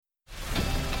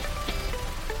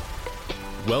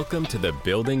Welcome to the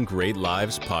Building Great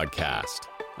Lives podcast,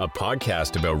 a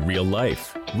podcast about real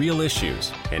life, real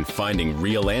issues, and finding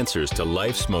real answers to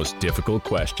life's most difficult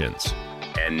questions.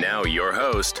 And now your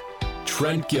host,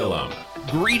 Trent Gilliam.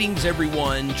 Greetings,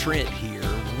 everyone. Trent here.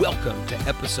 Welcome to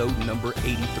episode number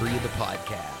 83 of the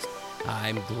podcast.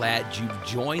 I'm glad you've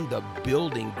joined the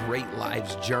Building Great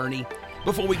Lives journey.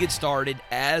 Before we get started,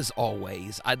 as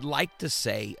always, I'd like to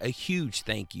say a huge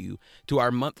thank you to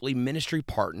our monthly ministry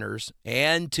partners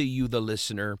and to you, the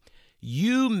listener.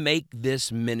 You make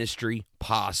this ministry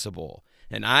possible,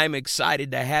 and I'm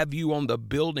excited to have you on the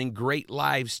Building Great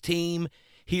Lives team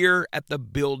here at the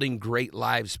Building Great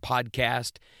Lives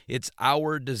podcast. It's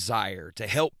our desire to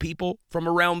help people from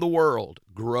around the world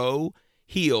grow,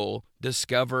 heal,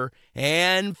 discover,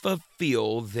 and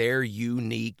fulfill their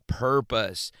unique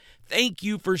purpose. Thank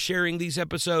you for sharing these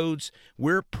episodes.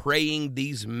 We're praying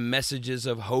these messages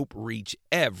of hope reach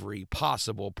every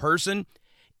possible person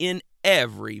in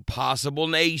every possible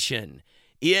nation.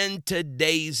 In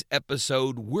today's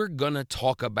episode, we're going to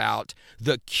talk about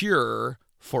the cure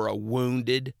for a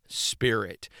wounded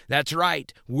spirit. That's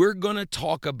right. We're going to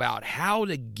talk about how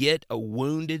to get a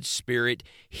wounded spirit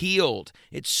healed.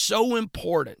 It's so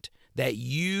important that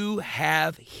you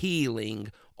have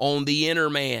healing on the inner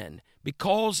man,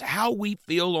 because how we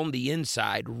feel on the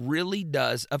inside really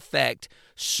does affect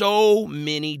so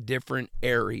many different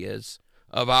areas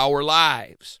of our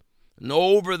lives. And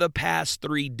over the past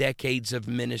 3 decades of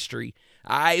ministry,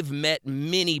 I've met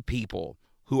many people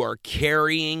who are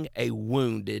carrying a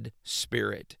wounded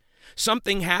spirit.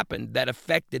 Something happened that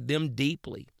affected them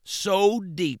deeply, so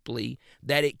deeply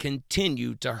that it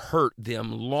continued to hurt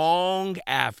them long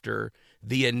after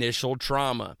the initial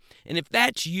trauma. And if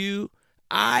that's you,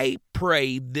 I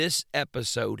pray this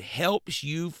episode helps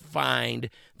you find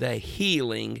the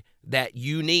healing that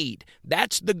you need.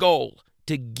 That's the goal,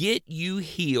 to get you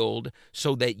healed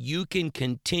so that you can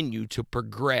continue to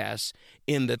progress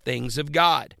in the things of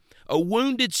God. A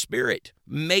wounded spirit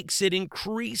makes it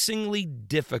increasingly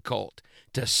difficult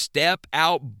to step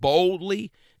out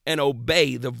boldly and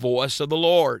obey the voice of the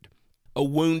Lord. A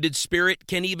wounded spirit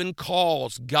can even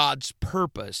cause God's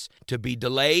purpose to be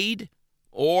delayed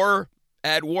or,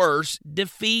 at worst,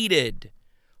 defeated.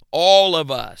 All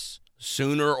of us,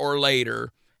 sooner or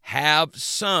later, have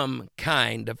some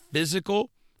kind of physical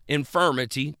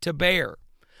infirmity to bear.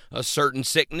 A certain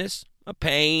sickness, a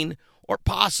pain, or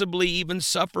possibly even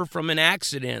suffer from an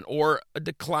accident or a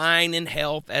decline in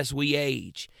health as we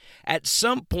age. At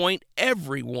some point,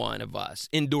 every one of us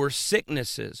endures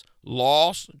sicknesses,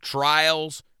 loss,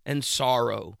 trials, and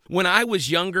sorrow. When I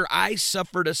was younger, I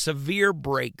suffered a severe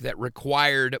break that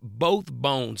required both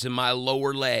bones in my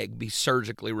lower leg be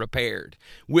surgically repaired.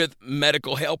 With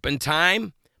medical help and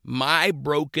time, my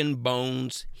broken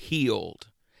bones healed.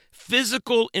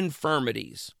 Physical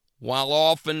infirmities, while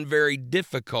often very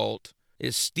difficult,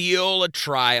 is still a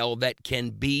trial that can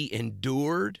be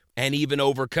endured and even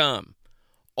overcome.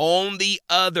 On the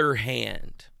other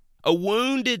hand, a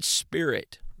wounded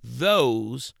spirit,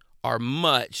 those are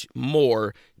much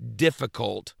more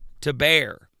difficult to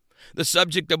bear. The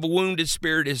subject of a wounded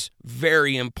spirit is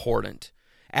very important,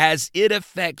 as it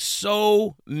affects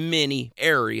so many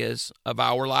areas of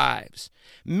our lives.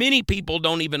 Many people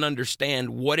don't even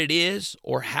understand what it is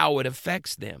or how it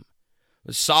affects them.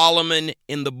 Solomon,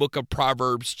 in the book of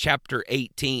Proverbs, chapter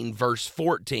 18, verse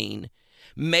 14,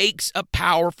 makes a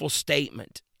powerful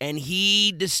statement, and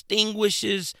he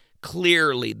distinguishes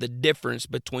clearly the difference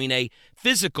between a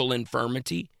physical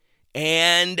infirmity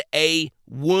and a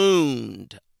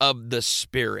wound of the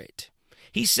spirit.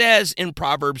 He says in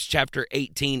Proverbs chapter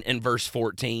 18 and verse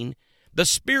 14, "The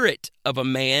spirit of a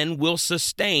man will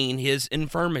sustain his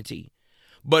infirmity,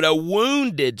 but a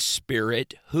wounded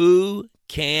spirit who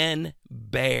can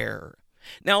bear?"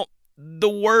 Now, the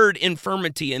word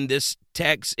infirmity in this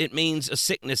text, it means a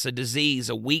sickness, a disease,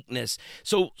 a weakness.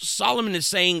 So Solomon is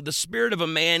saying the spirit of a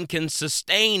man can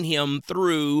sustain him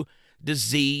through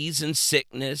disease and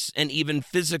sickness and even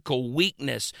physical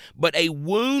weakness. But a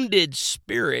wounded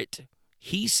spirit,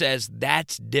 he says,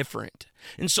 that's different.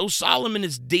 And so Solomon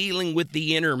is dealing with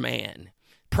the inner man.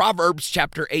 Proverbs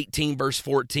chapter 18, verse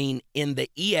 14 in the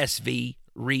ESV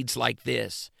reads like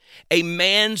this: "A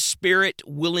man's spirit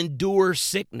will endure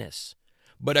sickness,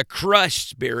 but a crushed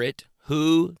spirit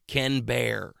who can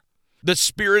bear? The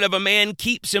spirit of a man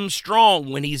keeps him strong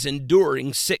when he's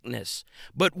enduring sickness.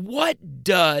 But what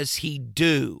does he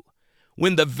do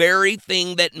when the very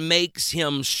thing that makes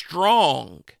him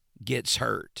strong gets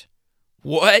hurt?"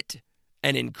 What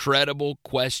an incredible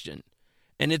question.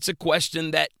 And it's a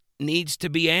question that needs to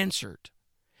be answered.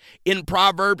 In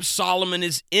Proverbs, Solomon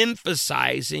is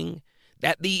emphasizing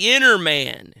that the inner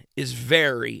man is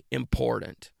very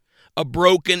important. A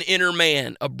broken inner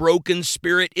man, a broken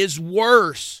spirit is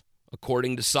worse,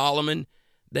 according to Solomon,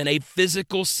 than a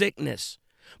physical sickness.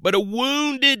 But a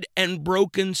wounded and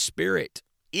broken spirit,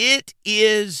 it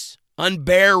is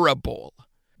unbearable.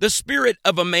 The spirit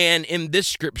of a man in this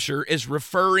scripture is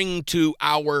referring to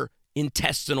our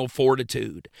intestinal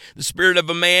fortitude. The spirit of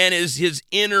a man is his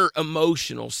inner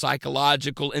emotional,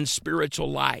 psychological, and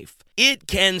spiritual life. It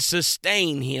can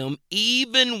sustain him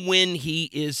even when he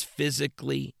is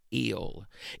physically ill.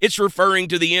 It's referring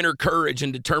to the inner courage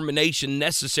and determination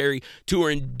necessary to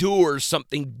endure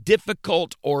something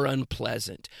difficult or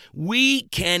unpleasant. We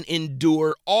can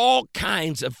endure all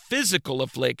kinds of physical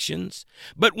afflictions,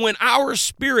 but when our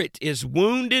spirit is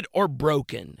wounded or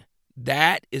broken,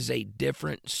 that is a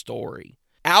different story.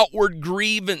 Outward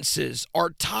grievances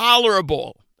are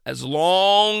tolerable as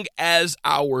long as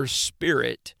our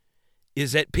spirit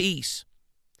is at peace.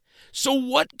 So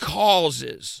what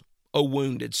causes a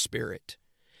wounded spirit?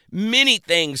 Many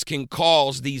things can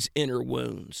cause these inner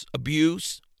wounds: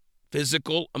 abuse,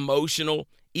 physical, emotional,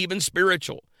 even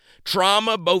spiritual,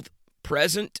 trauma, both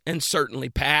present and certainly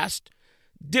past,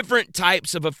 different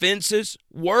types of offenses,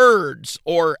 words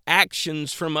or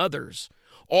actions from others,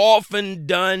 often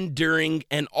done during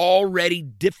an already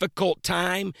difficult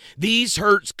time. These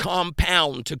hurts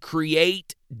compound to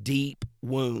create deep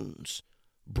wounds,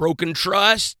 broken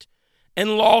trust,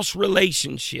 and lost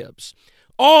relationships.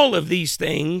 All of these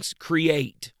things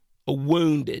create a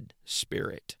wounded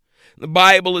spirit. The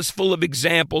Bible is full of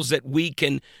examples that we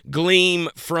can glean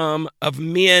from of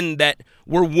men that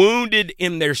were wounded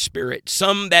in their spirit,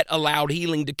 some that allowed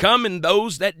healing to come and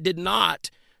those that did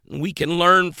not. We can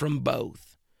learn from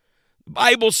both. The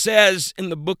Bible says in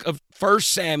the book of 1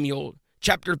 Samuel,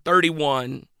 chapter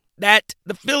 31, that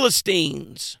the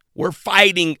Philistines were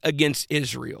fighting against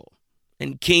Israel,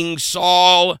 and King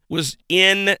Saul was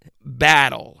in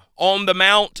battle on the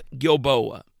Mount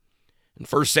Gilboa. In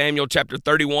 1 Samuel chapter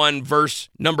 31, verse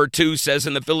number 2 says,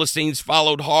 "And the Philistines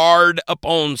followed hard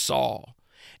upon Saul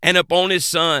and upon his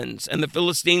sons, and the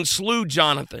Philistines slew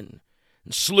Jonathan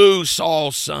and slew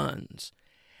Saul's sons."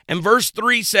 And verse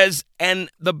 3 says, "And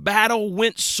the battle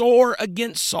went sore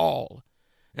against Saul,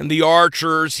 and the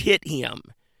archers hit him,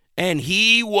 and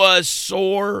he was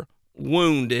sore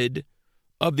wounded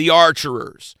of the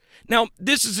archers." Now,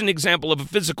 this is an example of a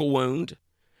physical wound,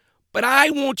 but I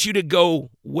want you to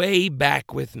go way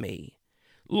back with me.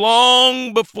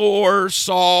 Long before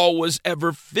Saul was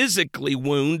ever physically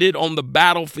wounded on the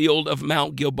battlefield of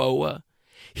Mount Gilboa,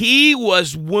 he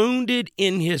was wounded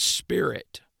in his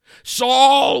spirit.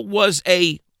 Saul was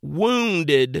a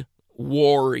wounded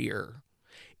warrior.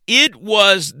 It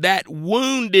was that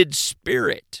wounded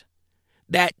spirit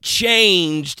that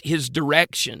changed his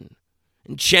direction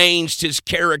and changed his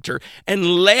character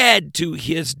and led to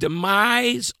his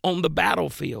demise on the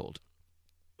battlefield.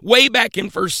 Way back in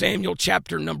 1 Samuel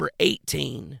chapter number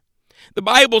 18, the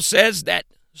Bible says that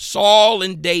Saul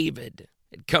and David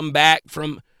had come back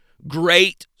from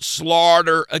great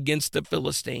slaughter against the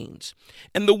Philistines,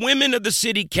 and the women of the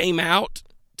city came out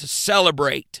to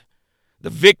celebrate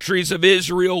the victories of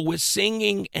Israel with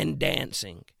singing and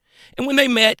dancing. And when they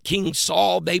met King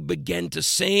Saul, they began to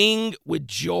sing with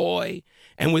joy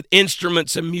and with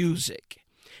instruments of music.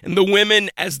 And the women,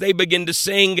 as they began to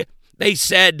sing, they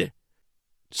said,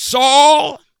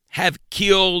 "Saul have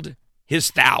killed his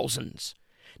thousands."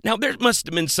 Now, there must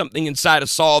have been something inside of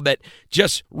Saul that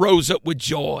just rose up with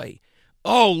joy.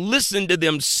 Oh, listen to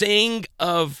them sing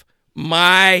of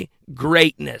my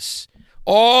greatness,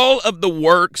 all of the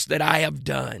works that I have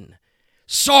done.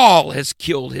 Saul has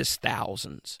killed his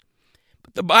thousands.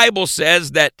 But the Bible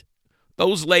says that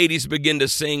those ladies begin to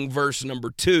sing verse number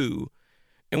 2.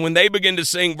 And when they begin to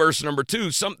sing verse number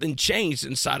 2, something changed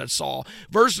inside of Saul.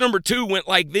 Verse number 2 went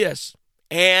like this: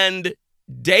 "And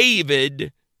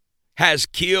David has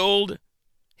killed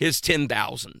his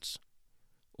 10,000s.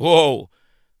 Whoa.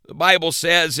 The Bible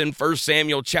says in 1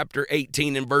 Samuel chapter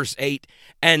 18 and verse 8,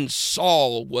 "And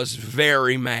Saul was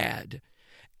very mad,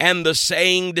 and the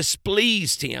saying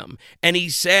displeased him. And he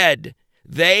said,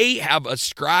 They have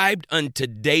ascribed unto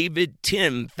David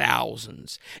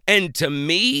 10,000s, and to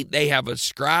me they have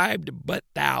ascribed but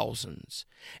thousands.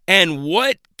 And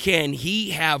what can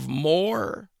he have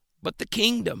more but the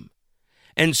kingdom?"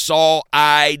 And Saul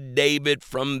eyed David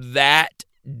from that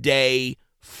day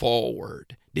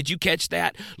forward. Did you catch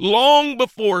that? Long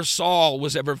before Saul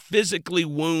was ever physically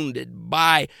wounded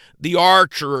by the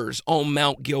archers on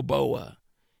Mount Gilboa,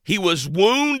 he was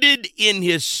wounded in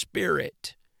his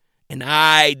spirit and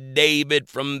eyed David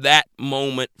from that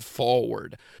moment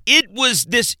forward. It was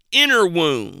this inner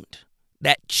wound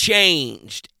that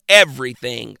changed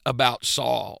everything about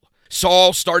Saul.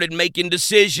 Saul started making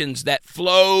decisions that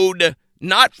flowed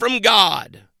not from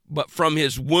God, but from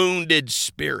his wounded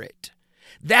spirit.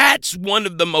 That's one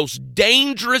of the most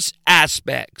dangerous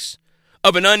aspects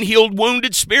of an unhealed,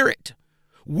 wounded spirit.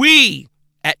 We,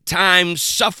 at times,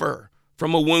 suffer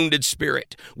from a wounded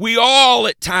spirit. We all,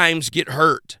 at times, get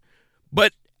hurt.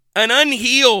 But an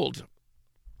unhealed,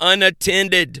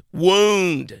 unattended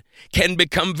wound can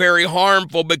become very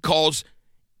harmful because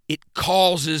it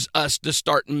causes us to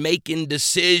start making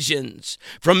decisions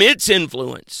from its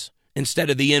influence instead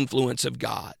of the influence of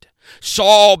God.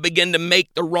 Saul began to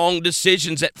make the wrong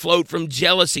decisions that flowed from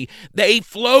jealousy. They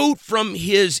flowed from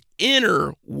his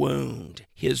inner wound,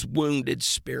 his wounded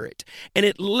spirit, and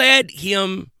it led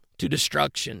him to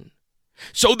destruction.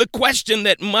 So the question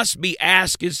that must be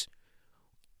asked is,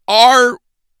 are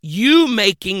you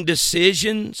making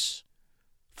decisions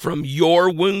from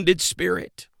your wounded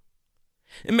spirit?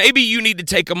 And maybe you need to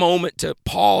take a moment to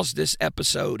pause this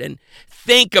episode and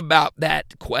think about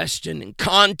that question and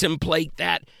contemplate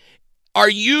that. Are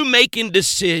you making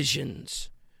decisions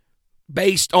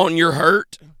based on your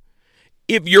hurt?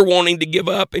 If you're wanting to give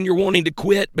up and you're wanting to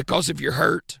quit because of your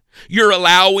hurt, you're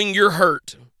allowing your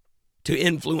hurt to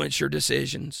influence your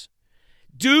decisions.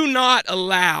 Do not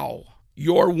allow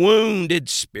your wounded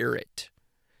spirit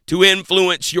to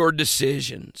influence your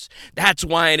decisions. That's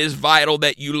why it is vital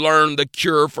that you learn the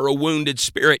cure for a wounded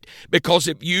spirit, because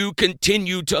if you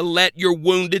continue to let your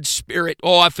wounded spirit,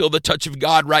 I feel the touch of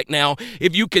God right now.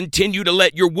 If you continue to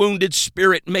let your wounded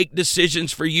spirit make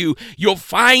decisions for you, you'll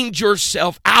find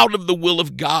yourself out of the will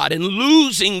of God and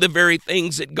losing the very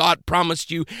things that God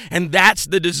promised you, and that's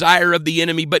the desire of the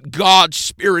enemy. But God's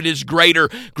spirit is greater.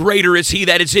 Greater is he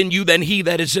that is in you than he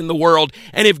that is in the world.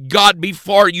 And if God be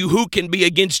for you, who can be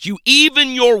against you? Even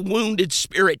your wounded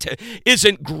spirit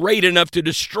isn't great enough to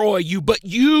destroy you, but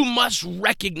you must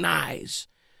recognize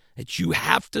that you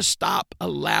have to stop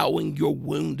allowing your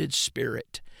wounded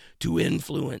spirit to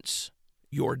influence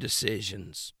your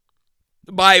decisions.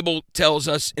 The Bible tells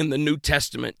us in the New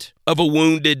Testament of a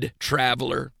wounded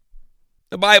traveler.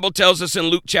 The Bible tells us in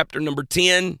Luke chapter number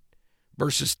 10,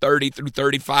 verses 30 through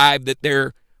 35, that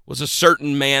there was a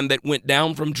certain man that went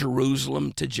down from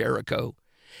Jerusalem to Jericho.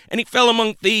 And he fell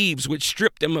among thieves, which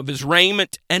stripped him of his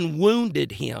raiment and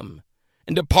wounded him,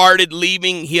 and departed,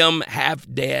 leaving him half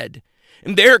dead.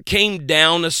 And there came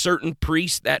down a certain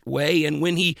priest that way, and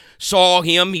when he saw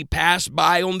him, he passed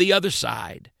by on the other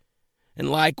side.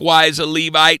 And likewise a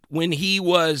Levite, when he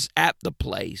was at the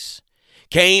place,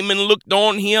 came and looked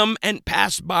on him and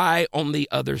passed by on the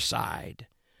other side.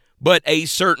 But a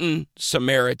certain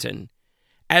Samaritan,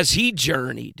 as he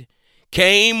journeyed,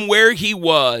 came where he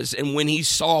was, and when he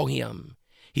saw him,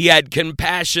 he had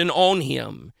compassion on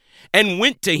him, and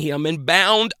went to him and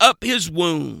bound up his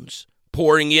wounds,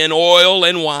 pouring in oil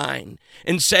and wine,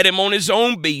 and set him on his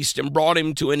own beast, and brought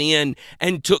him to an inn,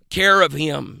 and took care of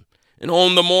him. And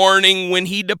on the morning when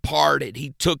he departed,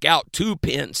 he took out 2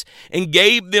 pence, and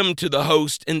gave them to the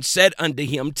host, and said unto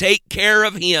him, Take care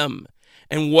of him,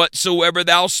 and whatsoever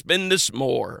thou spendest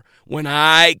more, when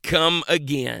I come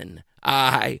again,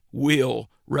 I will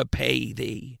repay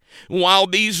thee. While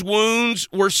these wounds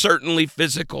were certainly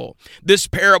physical, this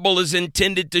parable is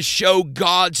intended to show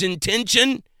God's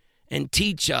intention and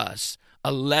teach us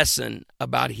a lesson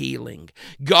about healing.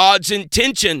 God's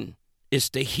intention is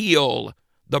to heal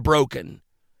the broken.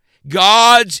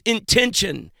 God's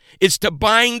intention is to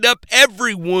bind up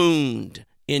every wound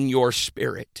in your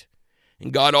spirit.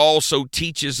 And God also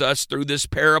teaches us through this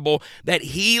parable that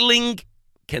healing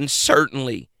can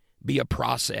certainly be a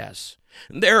process.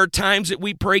 There are times that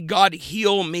we pray, God,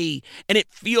 heal me, and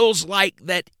it feels like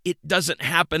that it doesn't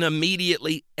happen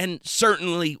immediately, and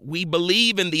certainly we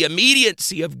believe in the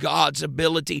immediacy of God's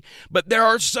ability, but there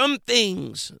are some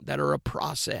things that are a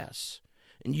process,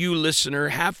 and you, listener,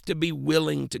 have to be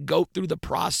willing to go through the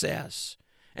process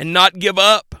and not give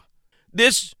up.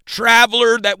 This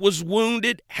traveler that was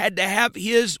wounded had to have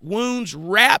his wounds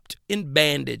wrapped in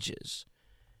bandages.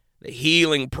 The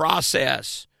healing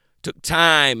process took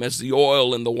time as the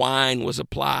oil and the wine was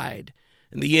applied,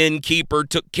 and the innkeeper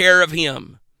took care of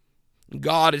him.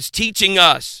 God is teaching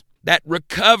us that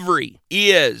recovery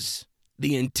is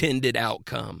the intended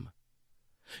outcome.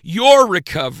 Your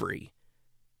recovery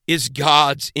is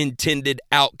God's intended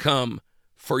outcome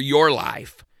for your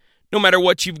life. No matter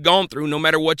what you've gone through, no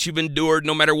matter what you've endured,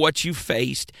 no matter what you've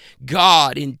faced,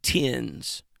 God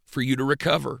intends for you to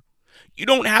recover. You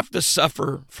don't have to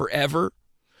suffer forever.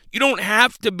 You don't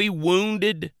have to be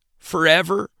wounded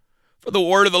forever. For the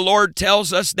word of the Lord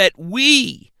tells us that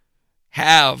we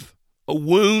have a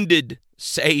wounded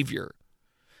Savior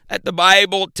that the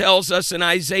Bible tells us in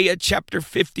Isaiah chapter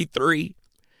 53,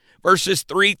 verses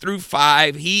 3 through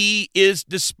 5, he is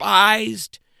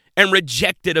despised and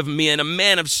rejected of men, a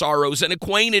man of sorrows and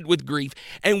acquainted with grief.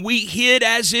 And we hid,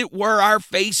 as it were, our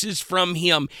faces from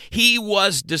him. He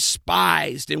was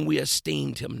despised, and we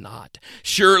esteemed him not.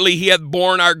 Surely he hath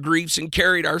borne our griefs and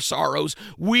carried our sorrows.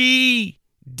 We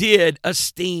did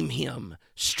esteem him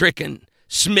stricken,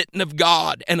 smitten of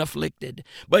God, and afflicted.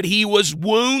 But he was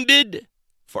wounded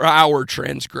for our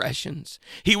transgressions.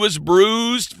 He was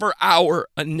bruised for our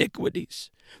iniquities.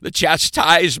 The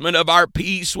chastisement of our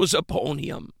peace was upon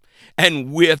him,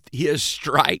 and with his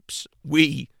stripes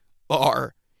we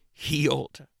are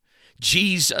healed.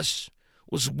 Jesus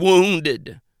was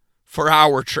wounded for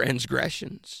our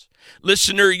transgressions.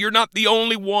 Listener, you're not the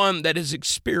only one that has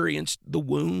experienced the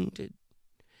wounded.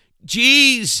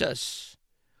 Jesus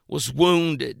was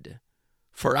wounded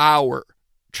for our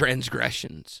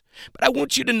transgressions. But I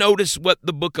want you to notice what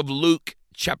the book of Luke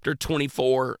chapter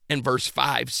 24 and verse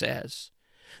 5 says.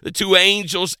 The two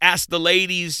angels asked the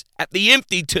ladies at the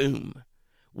empty tomb,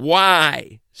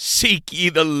 "Why seek ye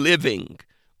the living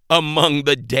among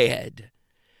the dead?"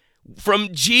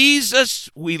 From Jesus,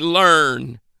 we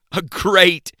learn a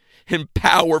great and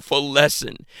powerful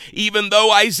lesson. Even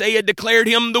though Isaiah declared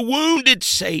him the wounded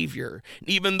Savior,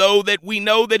 even though that we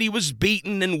know that he was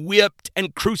beaten and whipped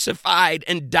and crucified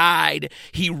and died,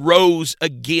 he rose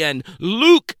again.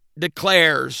 Luke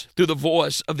declares through the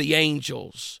voice of the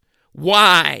angels,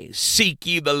 "Why seek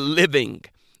ye the living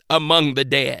among the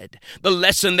dead?" The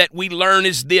lesson that we learn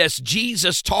is this: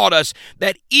 Jesus taught us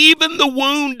that even the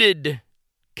wounded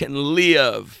can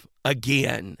live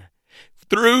again.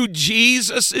 Through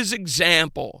Jesus'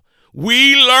 example,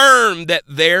 we learn that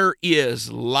there is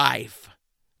life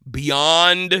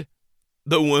beyond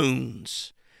the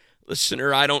wounds.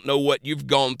 Listener, I don't know what you've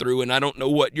gone through, and I don't know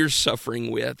what you're suffering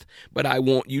with, but I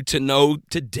want you to know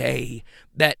today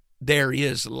that there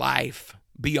is life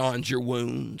beyond your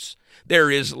wounds.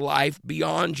 There is life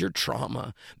beyond your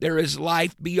trauma. There is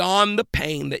life beyond the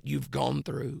pain that you've gone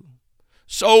through.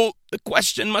 So the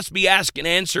question must be asked and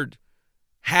answered: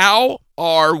 how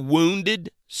are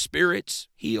wounded spirits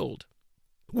healed?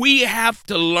 We have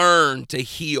to learn to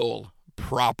heal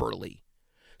properly.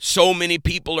 So many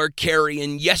people are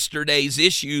carrying yesterday's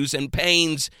issues and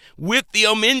pains with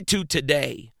them into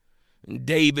today. And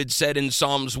David said in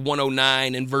Psalms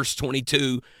 109 and verse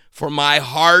 22, "For my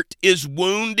heart is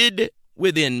wounded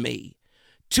within me."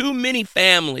 Too many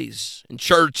families and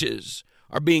churches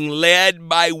are being led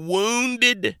by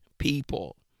wounded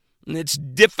people. And it's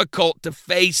difficult to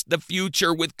face the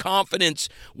future with confidence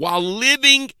while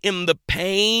living in the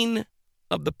pain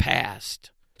of the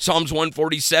past. Psalms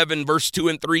 147 verse 2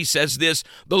 and 3 says this: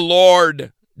 "The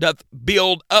Lord doth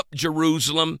build up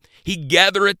Jerusalem. He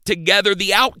gathereth together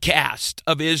the outcast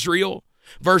of Israel."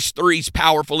 Verse 3 is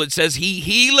powerful. It says, "He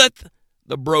healeth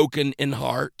the broken in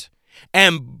heart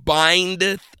and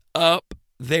bindeth up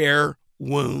their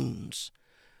wounds."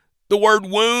 The word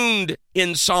wound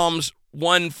in Psalms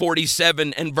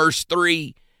 147 and verse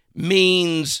 3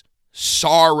 means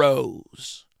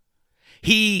sorrows.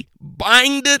 He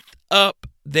bindeth up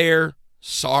their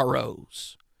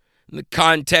sorrows. And the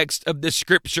context of this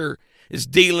scripture is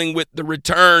dealing with the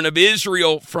return of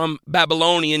Israel from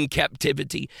Babylonian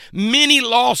captivity. Many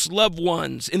lost loved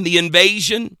ones in the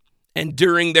invasion and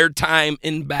during their time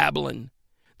in Babylon.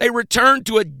 They returned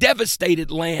to a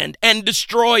devastated land and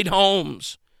destroyed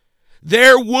homes.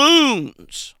 Their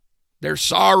wounds, their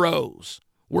sorrows,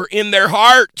 were in their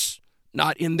hearts,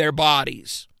 not in their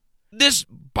bodies. This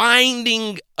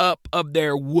binding up of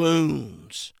their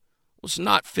wounds was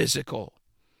not physical.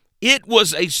 It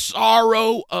was a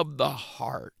sorrow of the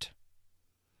heart.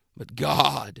 But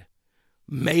God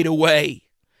made a way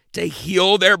to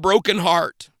heal their broken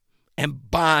heart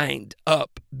and bind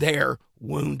up their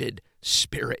wounded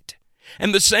spirit.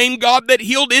 And the same God that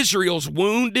healed Israel's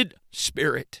wounded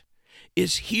spirit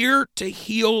is here to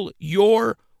heal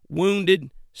your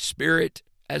wounded spirit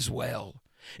as well.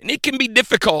 And it can be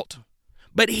difficult,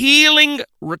 but healing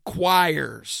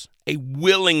requires a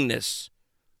willingness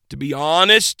to be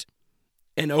honest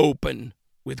and open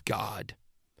with God.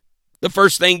 The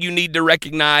first thing you need to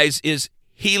recognize is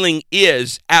healing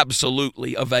is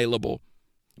absolutely available.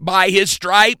 By his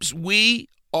stripes, we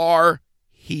are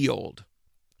healed.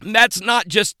 And that's not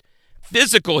just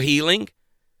physical healing.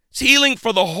 It's healing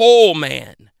for the whole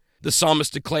man. The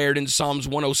psalmist declared in Psalms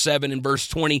 107 and verse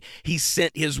 20, "He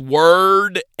sent his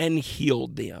word and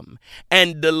healed them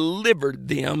and delivered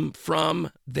them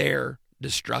from their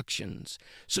destructions."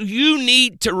 So you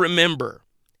need to remember,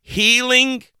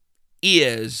 healing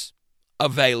is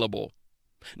available.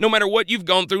 No matter what you've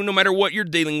gone through, no matter what you're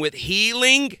dealing with,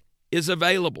 healing is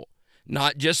available.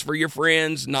 Not just for your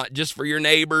friends, not just for your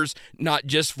neighbors, not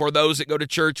just for those that go to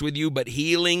church with you, but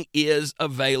healing is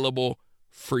available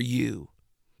for you.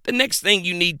 The next thing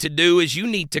you need to do is you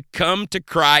need to come to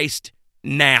Christ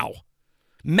now.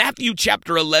 Matthew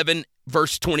chapter 11,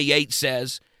 verse 28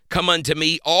 says, "Come unto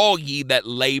me, all ye that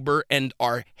labor and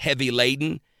are heavy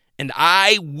laden, and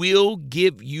I will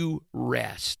give you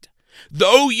rest."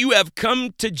 Though you have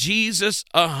come to Jesus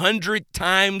 100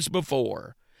 times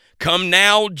before, come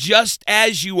now just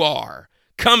as you are.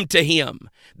 Come to him.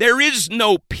 There is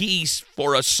no peace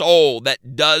for a soul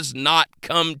that does not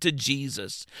come to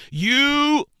Jesus.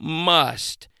 You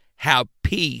must have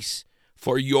peace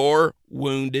for your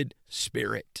wounded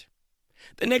spirit.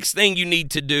 The next thing you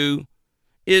need to do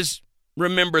is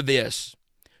remember this.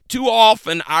 Too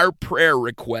often our prayer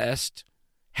requests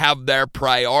have their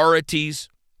priorities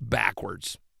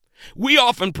backwards. We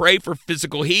often pray for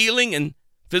physical healing and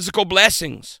physical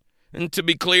blessings. And to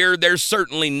be clear, there's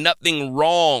certainly nothing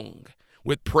wrong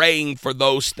with praying for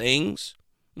those things.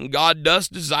 God does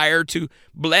desire to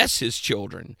bless his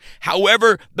children.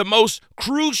 However, the most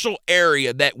crucial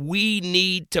area that we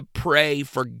need to pray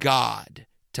for God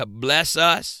to bless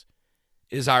us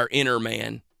is our inner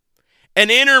man. An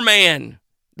inner man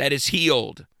that is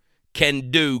healed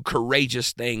can do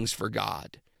courageous things for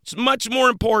God. It's much more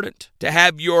important to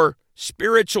have your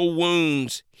spiritual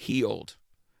wounds healed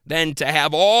than to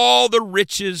have all the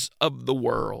riches of the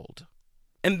world.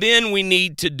 And then we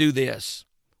need to do this.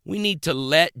 We need to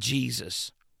let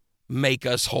Jesus make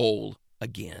us whole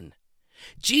again.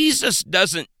 Jesus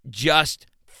doesn't just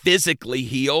physically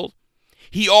heal.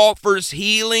 He offers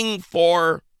healing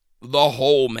for the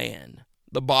whole man,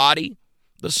 the body,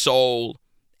 the soul,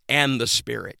 and the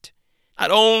spirit.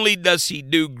 Not only does he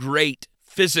do great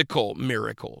physical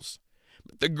miracles,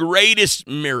 but the greatest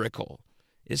miracle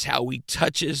is how he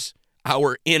touches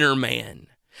our inner man.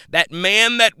 That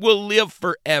man that will live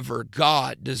forever,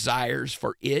 God desires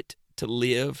for it to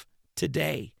live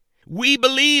today. We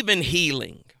believe in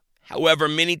healing. However,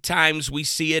 many times we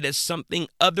see it as something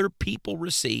other people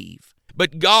receive.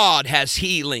 But God has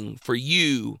healing for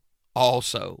you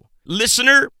also.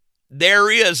 Listener, there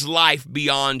is life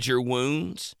beyond your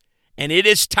wounds, and it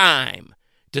is time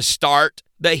to start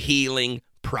the healing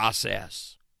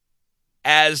process.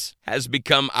 As has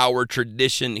become our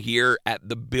tradition here at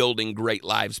the Building Great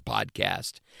Lives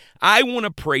podcast, I want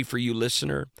to pray for you,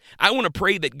 listener. I want to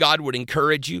pray that God would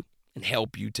encourage you and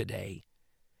help you today.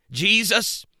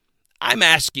 Jesus, I'm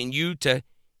asking you to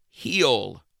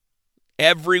heal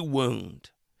every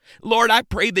wound. Lord, I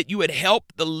pray that you would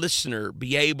help the listener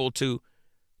be able to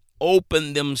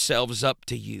open themselves up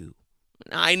to you.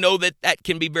 I know that that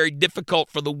can be very difficult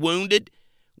for the wounded.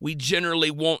 We generally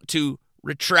want to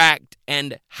retract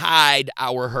and hide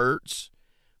our hurts.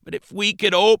 But if we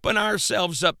could open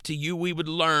ourselves up to you, we would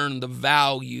learn the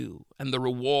value and the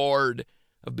reward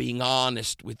of being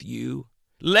honest with you.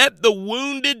 Let the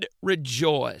wounded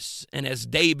rejoice. And as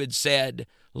David said,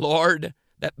 Lord,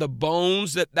 that the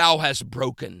bones that thou hast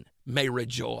broken may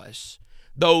rejoice.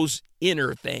 Those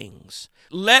inner things.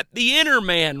 Let the inner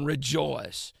man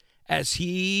rejoice as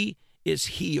he is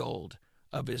healed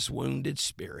of his wounded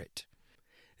spirit.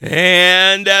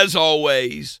 And as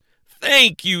always,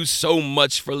 thank you so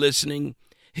much for listening.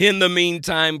 In the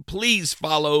meantime, please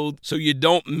follow so you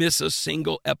don't miss a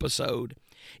single episode.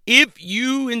 If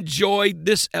you enjoyed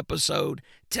this episode,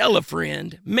 tell a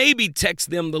friend, maybe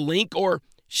text them the link or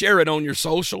share it on your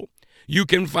social. You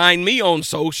can find me on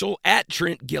social at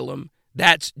Trent Gilliam.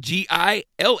 That's Gilliam.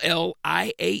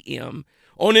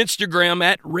 On Instagram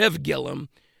at Rev Gilliam.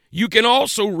 You can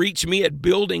also reach me at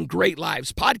Building Great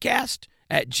Lives Podcast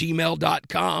at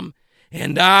gmail.com.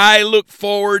 And I look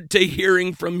forward to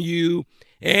hearing from you.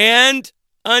 And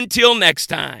until next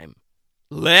time,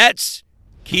 let's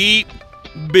keep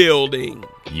building.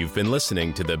 You've been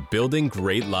listening to the Building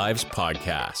Great Lives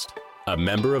podcast, a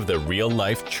member of the Real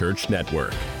Life Church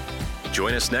Network.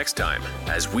 Join us next time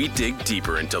as we dig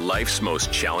deeper into life's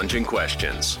most challenging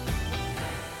questions.